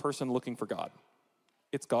is not the person looking for God.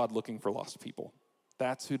 It's God looking for lost people.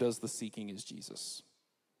 That's who does the seeking, is Jesus.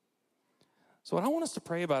 So what I want us to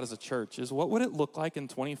pray about as a church is, what would it look like in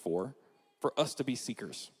 24 for us to be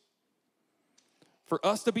seekers? For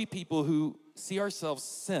us to be people who see ourselves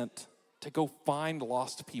sent to go find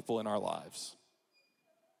lost people in our lives.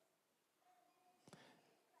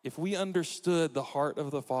 If we understood the heart of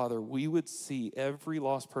the Father, we would see every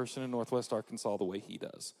lost person in Northwest Arkansas the way he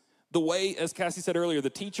does. The way, as Cassie said earlier, the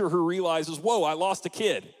teacher who realizes, whoa, I lost a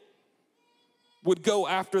kid, would go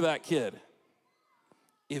after that kid.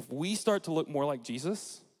 If we start to look more like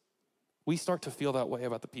Jesus, we start to feel that way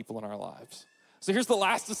about the people in our lives. So here's the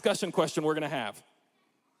last discussion question we're gonna have.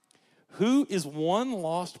 Who is one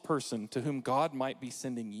lost person to whom God might be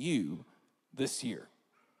sending you this year?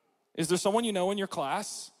 Is there someone you know in your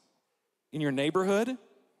class, in your neighborhood,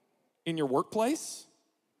 in your workplace?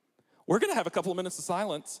 We're gonna have a couple of minutes of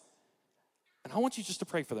silence, and I want you just to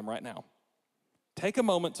pray for them right now. Take a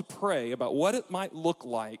moment to pray about what it might look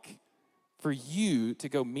like for you to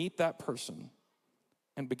go meet that person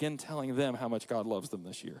and begin telling them how much God loves them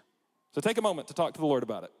this year. So take a moment to talk to the Lord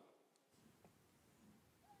about it.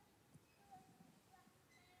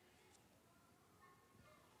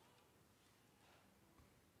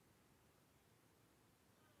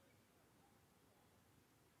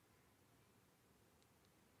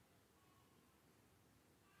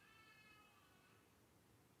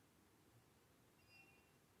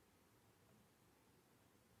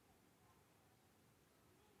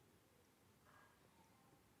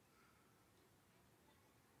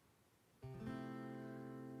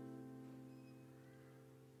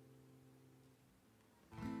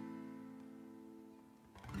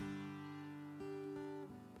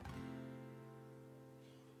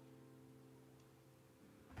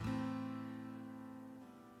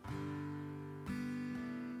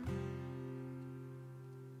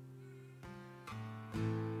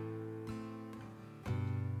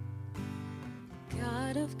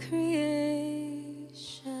 God of creation,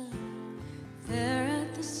 there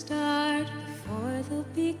at the start, before the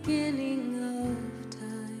beginning of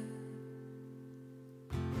time.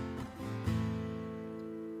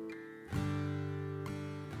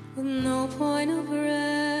 With no point of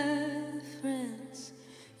reference,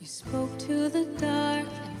 you spoke to the dark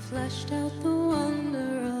and fleshed out the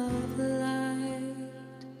wonder of light.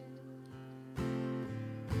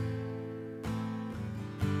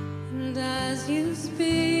 And as you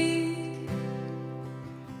speak,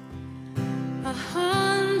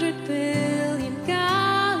 100 billion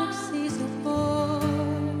galaxies are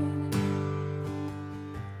born.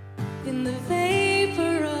 In the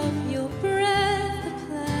vapor of your breath, the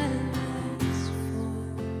planets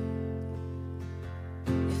form.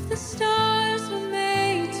 If the stars were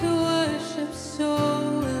made to worship so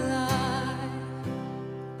alive,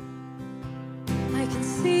 I can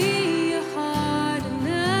see your heart in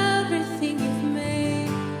everything you've made.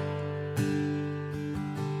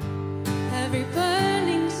 Every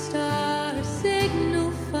burning star, a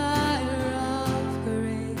signal fire of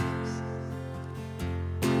grace.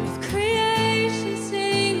 If creation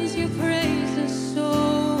sings your praises so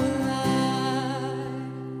alive,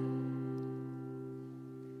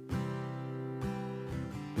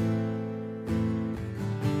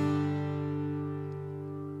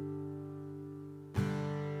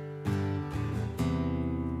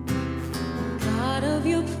 God of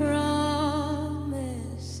your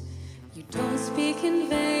promise, you don't speak in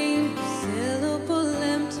vain, a syllable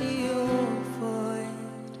empty or void.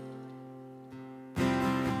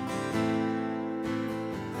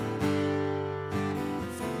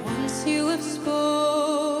 For once you have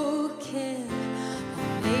spoken,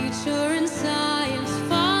 all nature and science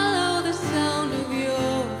follow the sound of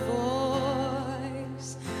your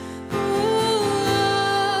voice. Ooh,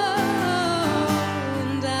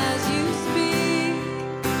 and as you speak,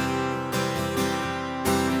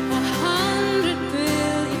 100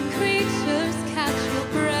 billion creatures catch your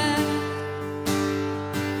breath,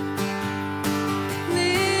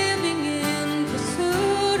 living in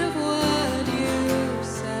pursuit of what you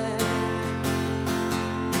said.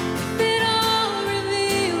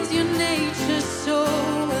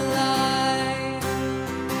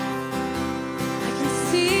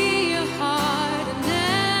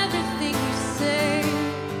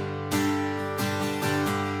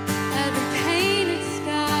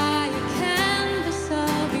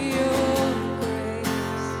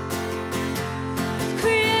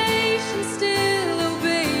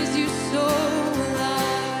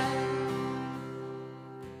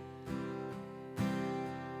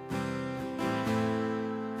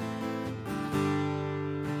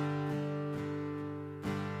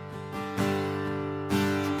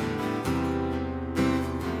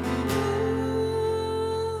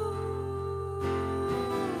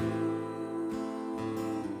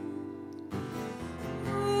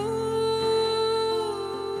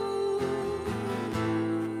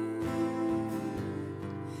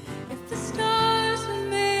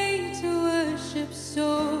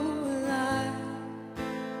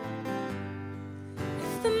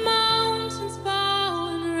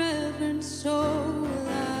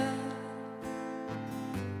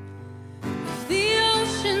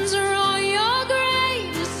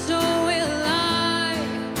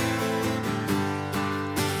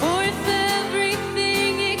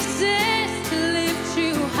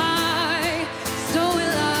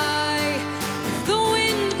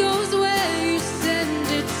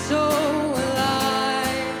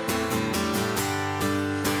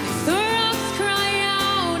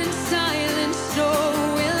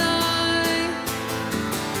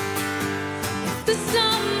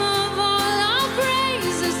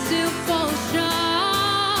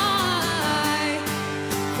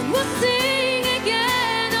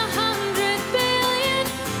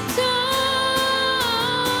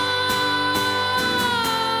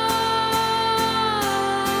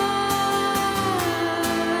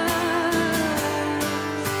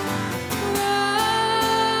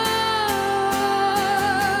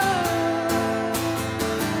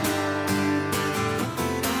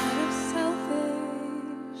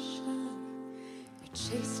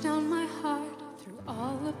 chased down my heart through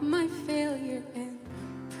all of my failure and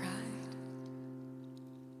pride.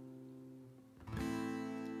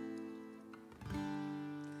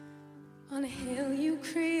 On a hill you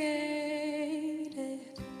created,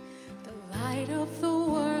 the light of the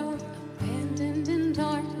world, abandoned in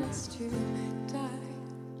darkness to die.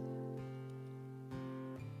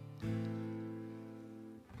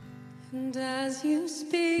 And as you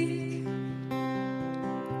speak,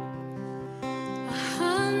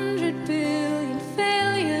 100 billion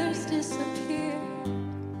failures disappear.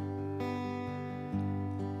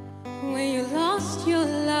 When you lost your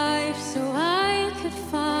life so I could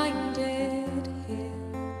find it here.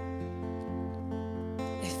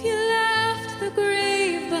 If you left the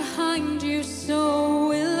grave behind you, so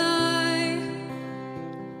will I.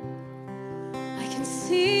 I can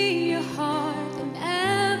see your heart and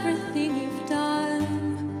everything you've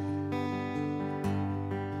done.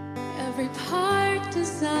 Every part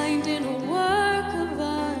designed in a work of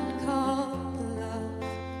uncalled love.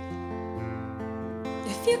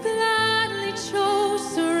 If you gladly chose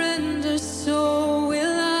surrender, so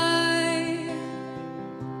will I.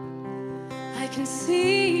 I can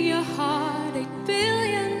see your heart 8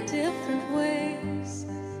 billion different ways.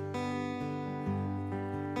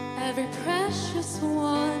 Every precious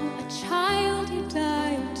one, a child you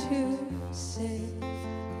died to save.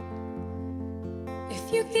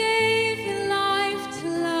 If you gave your life to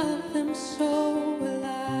love them, so will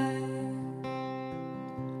I.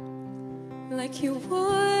 Like you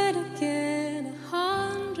would again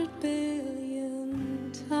 100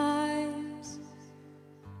 billion times.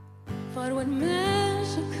 But what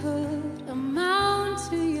measure could amount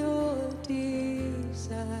to your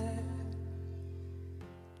desire?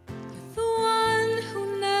 You're the one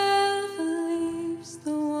who never leaves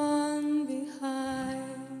the one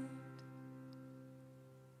behind.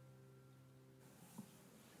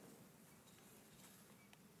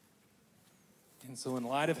 And so, in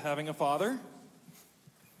light of having a Father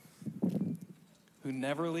who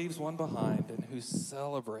never leaves one behind and who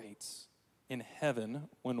celebrates in heaven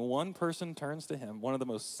when one person turns to him, one of the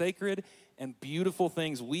most sacred and beautiful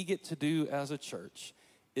things we get to do as a church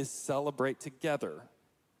is celebrate together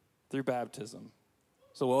through baptism.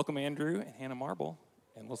 So welcome Andrew and Hannah Marble,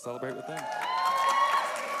 and we'll celebrate with them.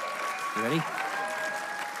 You ready?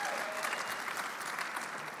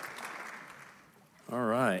 All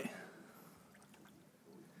right.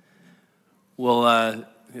 Well,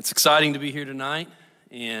 it's exciting to be here tonight,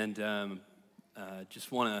 and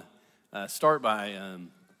just want to start by,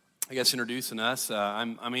 I guess, introducing us.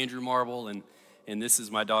 I'm Andrew Marble, and this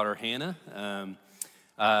is my daughter Hannah.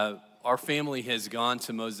 Our family has gone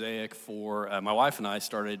to Mosaic for, my wife and I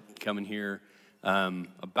started coming here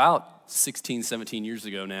about 16, 17 years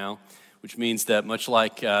ago now, which means that much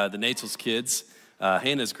like the Natzel's kids,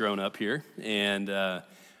 Hannah's grown up here, and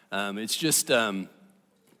it's just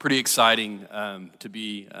pretty exciting to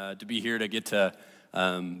be here to get to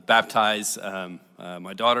baptize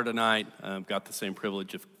my daughter tonight. Got the same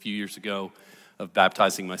privilege a few years ago of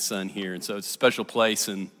baptizing my son here, and so it's a special place.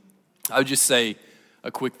 And I would just say a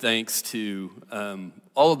quick thanks to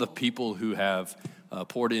all of the people who have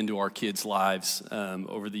poured into our kids' lives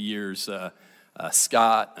over the years.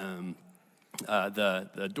 Scott,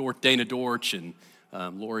 Dana Dortch, and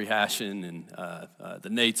Lori Hashin, and the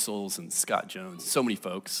Natzels, and Scott Jones. So many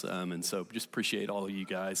folks, and so just appreciate all of you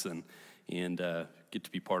guys and get to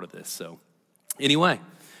be part of this. So anyway,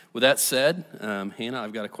 with that said, Hannah,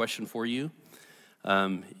 I've got a question for you.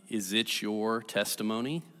 Is it your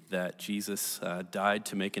testimony that Jesus died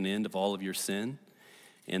to make an end of all of your sin,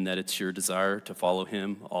 and that it's your desire to follow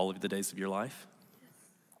him all of the days of your life,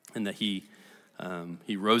 and that he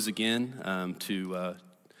rose again to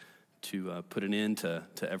put an end to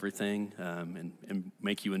everything and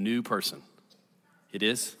make you a new person? It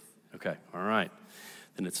is? Okay, all right.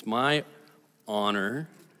 Then it's my honor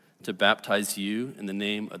to baptize you in the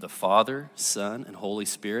name of the Father, Son, and Holy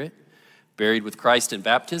Spirit, buried with Christ in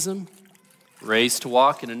baptism, raised to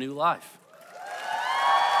walk in a new life.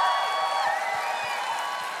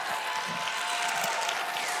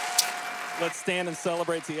 Let's stand and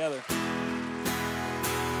celebrate together.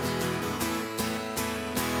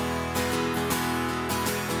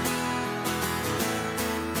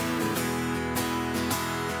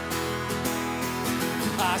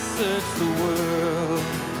 I searched the world,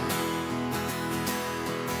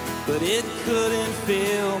 but it couldn't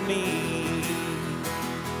fill me.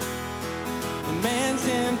 A man's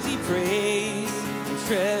empty praise and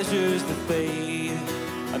treasures that fade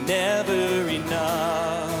are never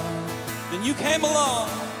enough. Then you came along,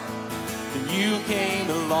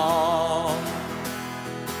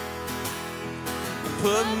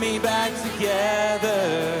 put me back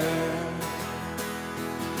together.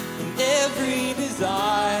 And every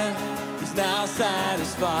desire is now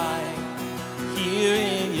satisfied here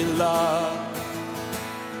in your love.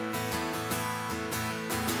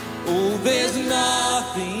 Oh, there's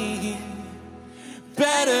nothing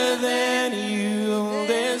better than you.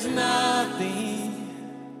 There's nothing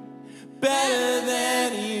better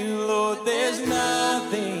than you, Lord. There's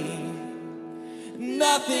nothing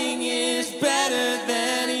is better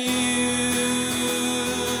than you.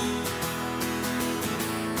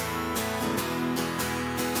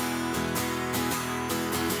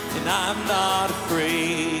 And I'm not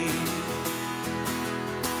afraid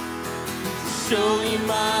to show you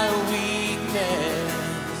my weakness,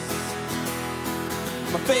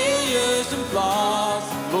 my failures and flaws.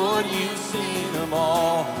 Lord, you've seen them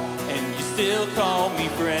all, and you still call me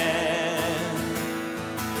friend.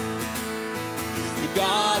 The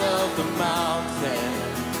God of the mountain,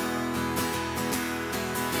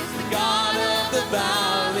 the God of the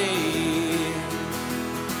valley.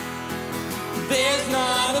 There's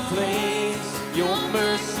not a place your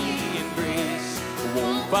mercy and grace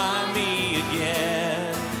won't find me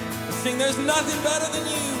again. I sing, there's nothing better than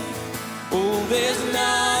you. Oh, there's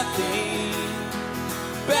nothing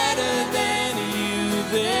better than you.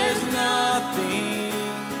 There's nothing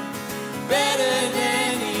better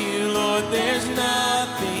than you, Lord. There's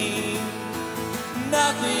nothing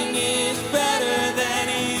is better than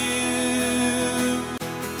you.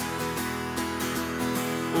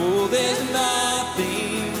 Oh, there's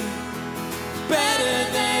nothing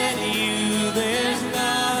better than you. There's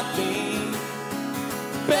nothing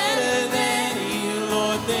better than you,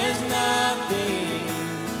 Lord. There's nothing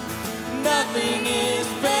is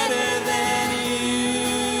better than you.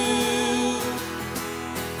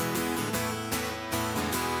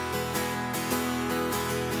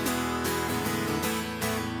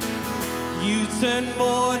 You turn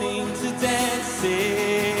mourning to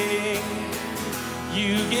dancing.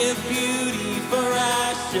 You give beauty for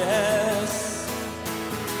ashes.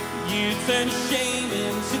 You turn shame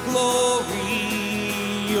into glory.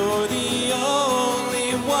 You're the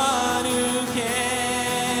only one who can.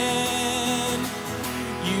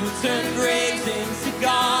 You turn graves into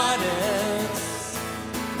gardens.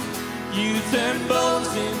 You turn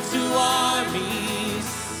bones into armies.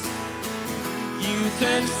 You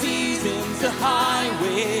turn seas into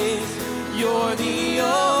highways. You're the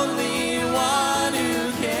only one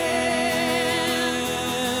who can.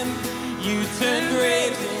 You turn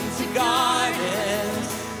graves into gardens.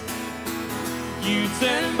 You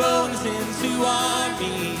turn bones into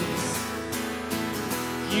armies.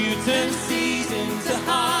 You turn seas into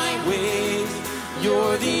highways.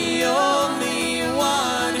 You're the only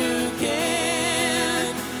one who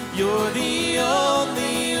can. You're the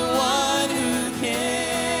only one who can.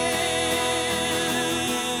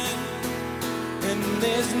 And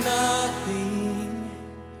there's nothing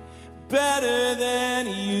better than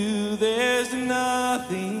you. There's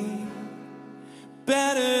nothing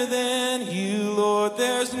better than you, Lord.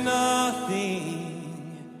 There's nothing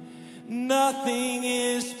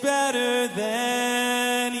is better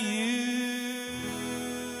than you.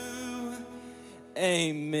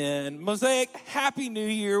 Amen. Mosaic, Happy New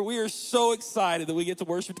Year. We are so excited that we get to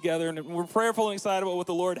worship together, and we're prayerful and excited about what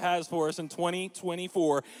the Lord has for us in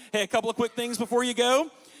 2024. Hey, a couple of quick things before you go.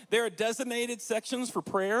 There are designated sections for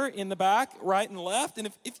prayer in the back, right and left. And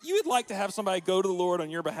if you would like to have somebody go to the Lord on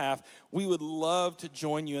your behalf, we would love to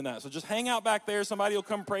join you in that. So just hang out back there. Somebody will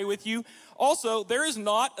come pray with you. Also, there is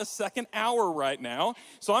not a second hour right now.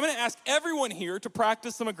 So I'm going to ask everyone here to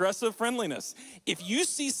practice some aggressive friendliness. If you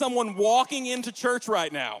see someone walking into church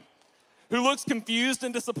right now who looks confused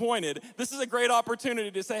and disappointed, this is a great opportunity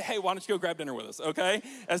to say, hey, why don't you go grab dinner with us, okay?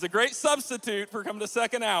 As a great substitute for coming to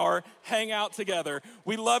second hour, hang out together.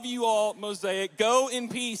 We love you all, Mosaic. Go in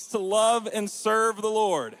peace to love and serve the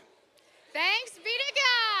Lord. Thanks be to God.